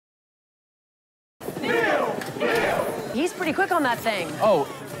He's pretty quick on that thing. Oh,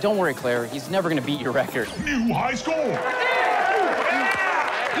 don't worry, Claire. He's never gonna beat your record. New high score!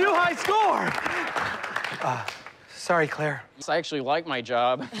 New high score! Sorry, Claire. I actually like my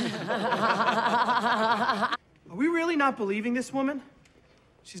job. Are we really not believing this woman?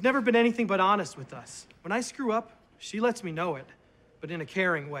 She's never been anything but honest with us. When I screw up, she lets me know it, but in a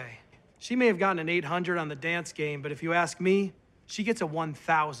caring way. She may have gotten an 800 on the dance game, but if you ask me, she gets a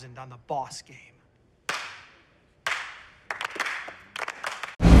 1,000 on the boss game.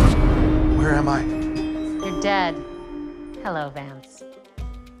 Where am I? You're dead. Hello, Vance.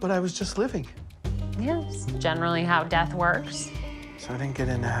 But I was just living. Yes, generally how death works. So I didn't get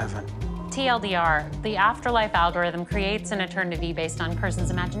into heaven. TLDR, the afterlife algorithm creates an eternity based on a person's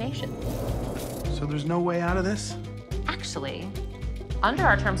imagination. So there's no way out of this? Actually, under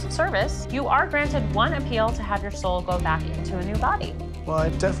our terms of service, you are granted one appeal to have your soul go back into a new body. Well, I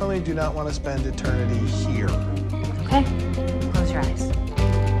definitely do not want to spend eternity here. Okay, close your eyes.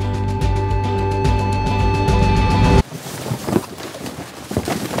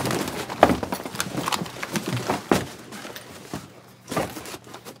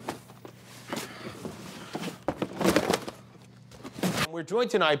 We're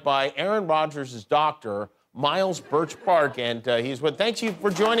joined tonight by Aaron Rodgers' doctor, Miles Birch Park, and he's with. Thank you for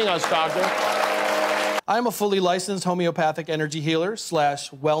joining us, doctor. I'm a fully licensed homeopathic energy healer /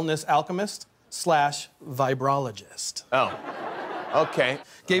 wellness alchemist / vibrologist. Oh, okay.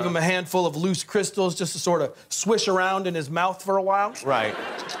 Gave him a handful of loose crystals just to sort of swish around in his mouth for a while. Right.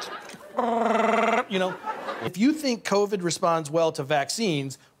 You know, if you think COVID responds well to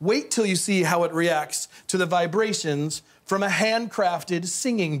vaccines, wait till you see how it reacts to the vibrations from a handcrafted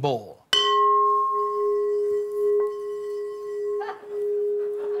singing bowl.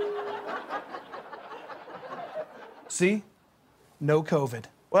 See? No COVID.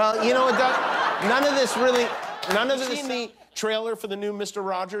 Well, you know what, none of this. Seen the trailer for the new Mr.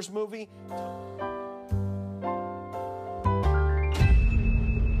 Rogers movie?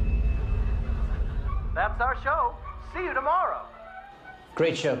 That's our show. See you tomorrow.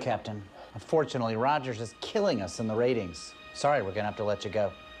 Great show, Captain. Unfortunately, Rogers is killing us in the ratings. Sorry, we're gonna have to let you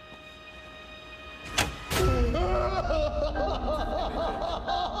go.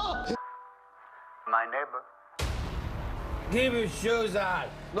 My neighbor. Keep your shoes on.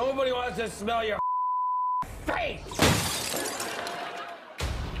 Nobody wants to smell your face.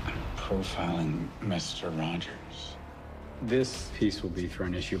 Profiling Mr. Rogers. This piece will be for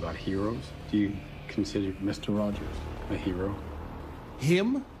an issue about heroes. Do you consider Mr. Rogers a hero?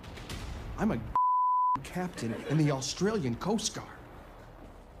 Him? I'm a captain in the Australian Coast Guard.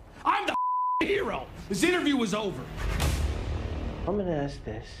 I'm the hero. This interview was over. I'm gonna ask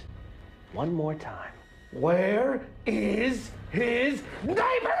this one more time. Where is his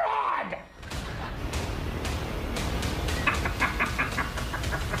neighborhood?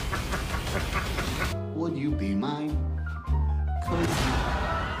 Would you be mine? Could